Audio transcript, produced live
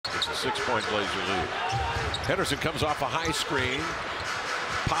6-point Blazer lead. Henderson comes off a high screen.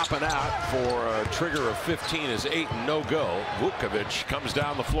 Popping out for a trigger of 15 is 8 no go. Vukcevic comes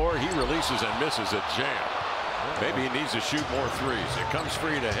down the floor. He releases and misses a jam. Maybe he needs to shoot more threes. It comes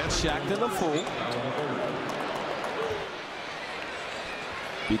free to Henderson. Shaqtin a fool.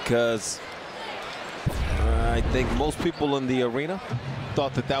 Because I think most people in the arena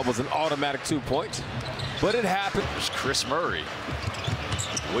thought that that was an automatic 2 points. But it happened. There's Chris Murray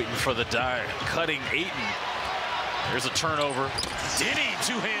waiting for the dive, cutting Ayton. There's a turnover. Denny,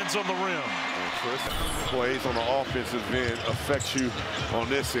 2 hands on the rim. Chris plays on the offensive end affects you on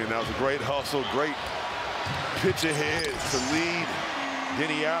this end. That was a great hustle, great pitch ahead to lead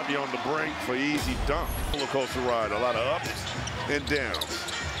Denny out beyond the break for easy dunk. Roller coaster ride, a lot of ups and downs.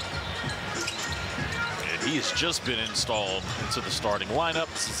 And he has just been installed into the starting lineup.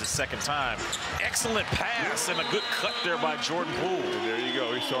 This is his 2nd time. Excellent pass and a good cut there by Jordan Poole. And there you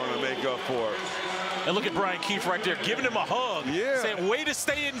go. He's starting to make up for it. And look at Brian Keefe right there, giving him a hug. Yeah. Saying, way to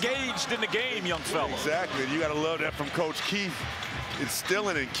stay engaged in the game, young fella. Exactly. You got to love that from Coach Keefe.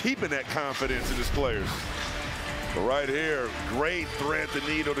 Instilling and keeping that confidence in his players. But right here, great thread the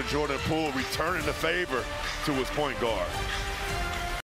needle to Jordan Poole, returning the favor to his point guard.